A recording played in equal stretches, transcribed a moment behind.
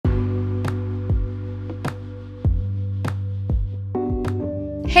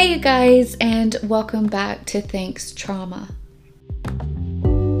Hey you guys, and welcome back to Thanks Trauma.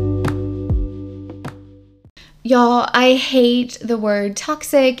 Y'all, I hate the word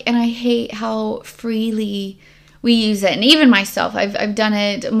toxic and I hate how freely we use it. And even myself, I've done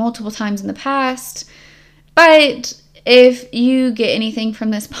it multiple times in the past. But if you get anything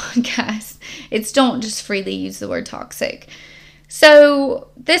from this podcast, it's don't just freely use the word toxic. So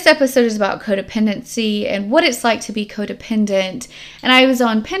this episode is about codependency and what it's like to be codependent. And I was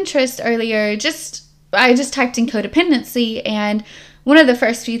on Pinterest earlier, I just typed in codependency, and one of the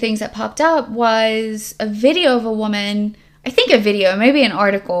first few things that popped up was a video of a woman, I think a video, maybe an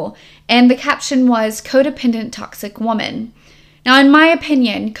article, and the caption was codependent toxic woman. Now, in my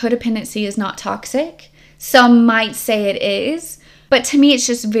opinion, codependency is not toxic. Some might say it is, but to me it's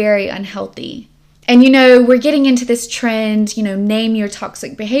just very unhealthy. And, we're getting into this trend, name your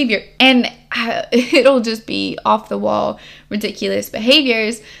toxic behavior. And it'll just be off the wall, ridiculous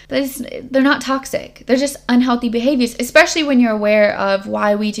behaviors. But they're not toxic. They're just unhealthy behaviors, especially when you're aware of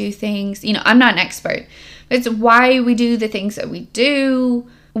why we do things. I'm not an expert. But it's why we do the things that we do,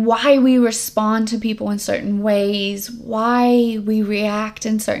 why we respond to people in certain ways, why we react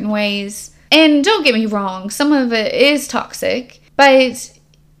in certain ways. And don't get me wrong, some of it is toxic, but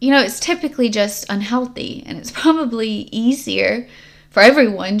it's typically just unhealthy, and it's probably easier for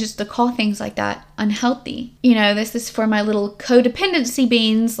everyone just to call things like that unhealthy. This is for my little codependency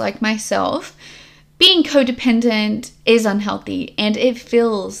beans like myself. Being codependent is unhealthy, and it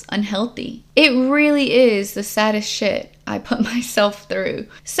feels unhealthy. It really is the saddest shit I put myself through.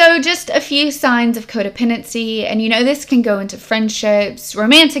 So just a few signs of codependency, and this can go into friendships,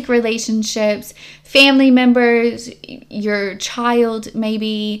 romantic relationships, family members, your child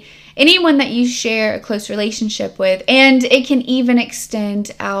maybe, anyone that you share a close relationship with, and it can even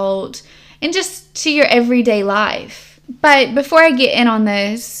extend out and just to your everyday life. But before I get in on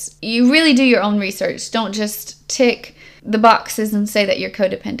this, you really do your own research. Don't just tick the boxes and say that you're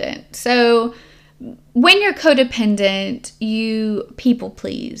codependent. So when you're codependent, you people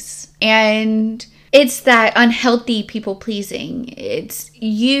please. And it's that unhealthy people pleasing. It's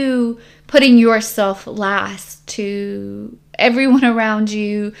you putting yourself last to everyone around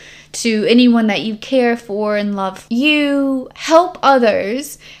you, to anyone that you care for and love. You help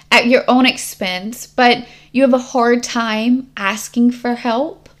others at your own expense, but you have a hard time asking for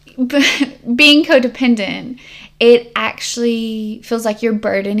help. Being codependent, it actually feels like you're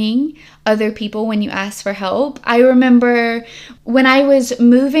burdening other people when you ask for help. I remember when I was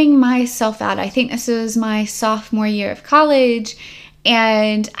moving myself out, I think this was my sophomore year of college,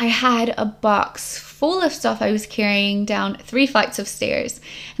 and I had a box full of stuff I was carrying down 3 flights of stairs.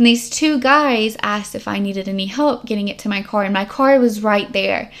 And these 2 guys asked if I needed any help getting it to my car, and my car was right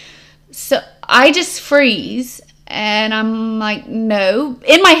there. So I just freeze, and I'm like, no.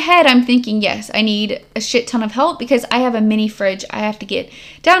 In my head, I'm thinking, yes, I need a shit ton of help because I have a mini fridge. I have to get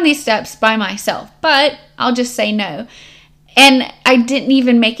down these steps by myself, but I'll just say no. And I didn't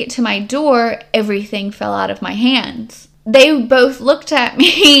even make it to my door. Everything fell out of my hands. They both looked at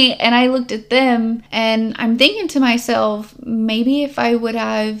me and I looked at them, and I'm thinking to myself, maybe if I would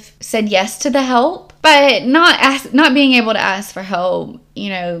have said yes to the help, but not being able to ask for help,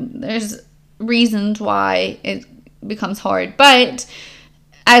 there's reasons why it becomes hard. But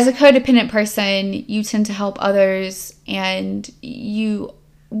as a codependent person, you tend to help others, and you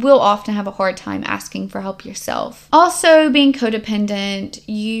will often have a hard time asking for help yourself. Also, being codependent,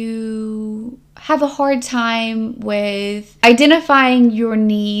 you have a hard time with identifying your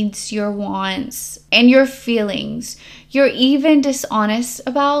needs, your wants, and your feelings. You're even dishonest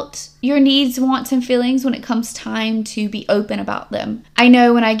about your needs, wants, and feelings when it comes time to be open about them. I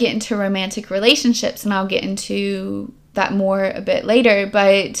know when I get into romantic relationships, and I'll get into that more a bit later,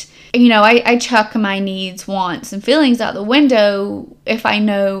 but I chuck my needs, wants, and feelings out the window if I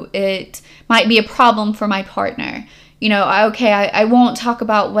know it might be a problem for my partner. I won't talk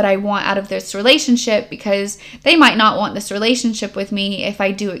about what I want out of this relationship because they might not want this relationship with me if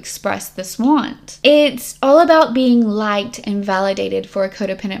I do express this want. It's all about being liked and validated for a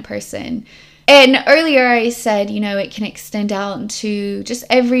codependent person. And earlier I said, it can extend out into just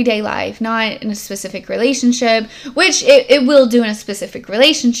everyday life, not in a specific relationship, which it will do in a specific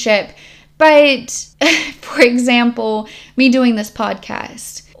relationship. But for example, me doing this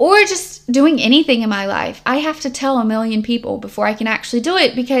podcast or just doing anything in my life, I have to tell a million people before I can actually do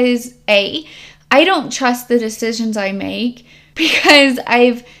it because I don't trust the decisions I make because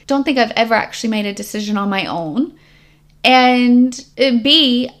I don't think I've ever actually made a decision on my own. And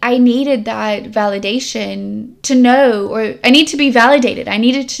B, I needed that validation to know, or I need to be validated. I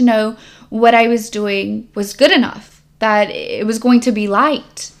needed to know what I was doing was good enough. that it was going to be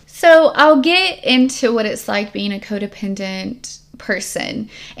liked. So I'll get into what it's like being a codependent person.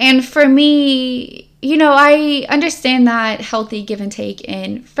 And for me, I understand that healthy give and take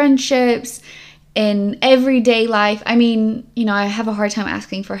in friendships, in everyday life. I mean, I have a hard time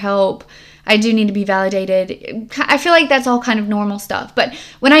asking for help. I do need to be validated. I feel like that's all kind of normal stuff. But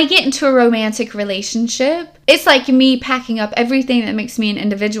when I get into a romantic relationship, it's like me packing up everything that makes me an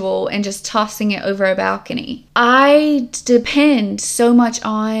individual and just tossing it over a balcony. I depend so much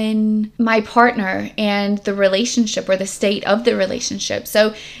on my partner and the relationship, or the state of the relationship.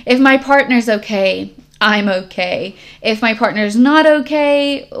 So if my partner's okay, I'm okay. If my partner's not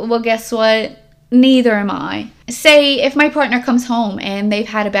okay, well, guess what? Neither am I. Say if my partner comes home and they've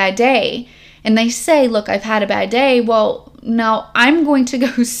had a bad day and they say, look, I've had a bad day. Well, now I'm going to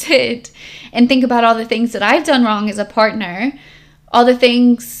go sit and think about all the things that I've done wrong as a partner, all the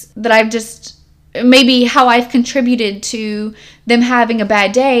things that I've just, maybe how I've contributed to them having a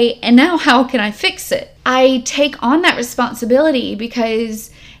bad day, and now how can I fix it? I take on that responsibility because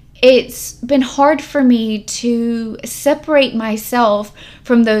it's been hard for me to separate myself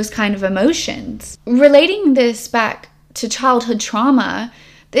from those kind of emotions. Relating this back to childhood trauma,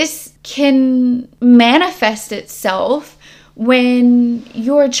 this can manifest itself when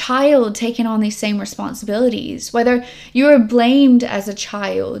you're a child taking on these same responsibilities, whether you're blamed as a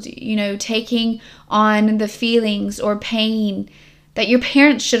child, taking on the feelings or pain that your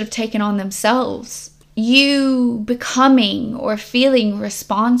parents should have taken on themselves. You becoming or feeling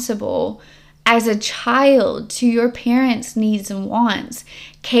responsible as a child to your parents' needs and wants,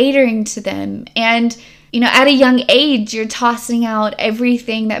 catering to them. And, at a young age, you're tossing out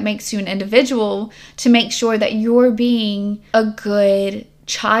everything that makes you an individual to make sure that you're being a good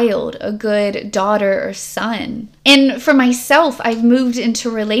child, a good daughter or son. And for myself, I've moved into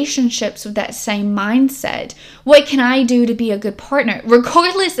relationships with that same mindset. What can I do to be a good partner?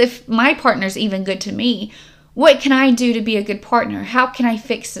 Regardless if my partner's even good to me, what can I do to be a good partner? How can I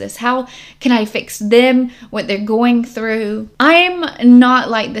fix this? How can I fix them, what they're going through? I'm not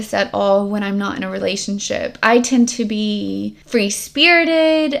like this at all when I'm not in a relationship. I tend to be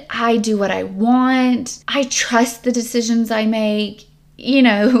free-spirited. I do what I want. I trust the decisions I make,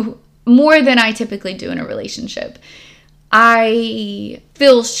 more than I typically do in a relationship. I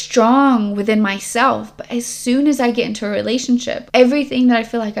feel strong within myself, but as soon as I get into a relationship, everything that I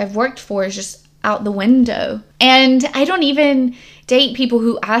feel like I've worked for is just out the window. And I don't even date people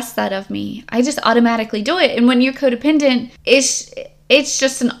who ask that of me. I just automatically do it. And when you're codependent, it's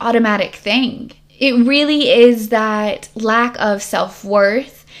just an automatic thing. It really is that lack of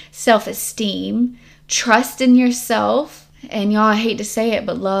self-worth, self-esteem, trust in yourself, and y'all, I hate to say it,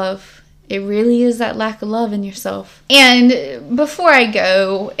 but love. It really is that lack of love in yourself. And before I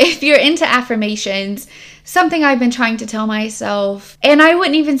go, if you're into affirmations, something I've been trying to tell myself, and I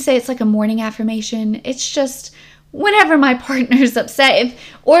wouldn't even say it's like a morning affirmation. It's just whenever my partner's upset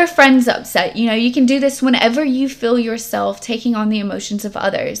or a friend's upset, you can do this whenever you feel yourself taking on the emotions of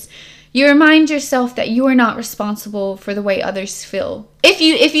others. You remind yourself that you are not responsible for the way others feel. If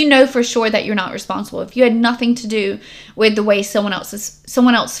you know for sure that you're not responsible, if you had nothing to do with the way someone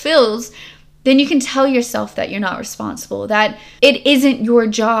else feels, then you can tell yourself that you're not responsible, that it isn't your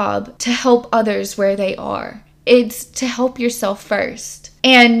job to help others where they are. It's to help yourself first.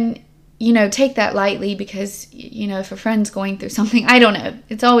 And, take that lightly because, if a friend's going through something, I don't know.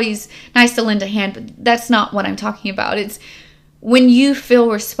 It's always nice to lend a hand, but that's not what I'm talking about. It's when you feel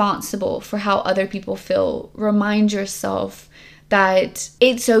responsible for how other people feel, remind yourself that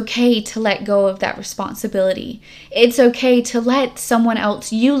it's okay to let go of that responsibility. It's okay to let someone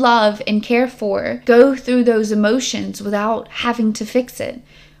else you love and care for go through those emotions without having to fix it,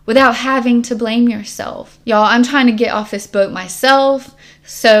 without having to blame yourself. Y'all, I'm trying to get off this boat myself,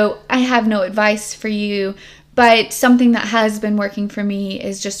 so I have no advice for you. But something that has been working for me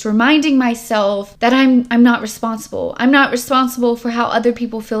is just reminding myself that I'm not responsible. I'm not responsible for how other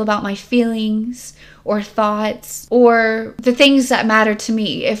people feel about my feelings or thoughts or the things that matter to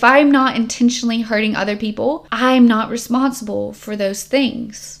me. If I'm not intentionally hurting other people, I'm not responsible for those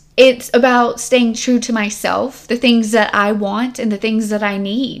things. It's about staying true to myself, the things that I want and the things that I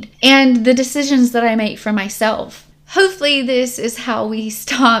need, and the decisions that I make for myself. Hopefully this is how we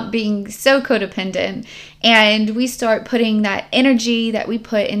stop being so codependent and we start putting that energy that we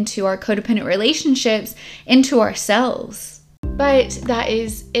put into our codependent relationships into ourselves. But that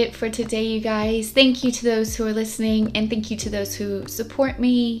is it for today, you guys. Thank you to those who are listening and thank you to those who support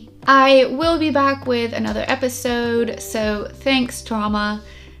me. I will be back with another episode, so thanks, trauma.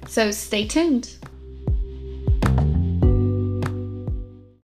 So stay tuned.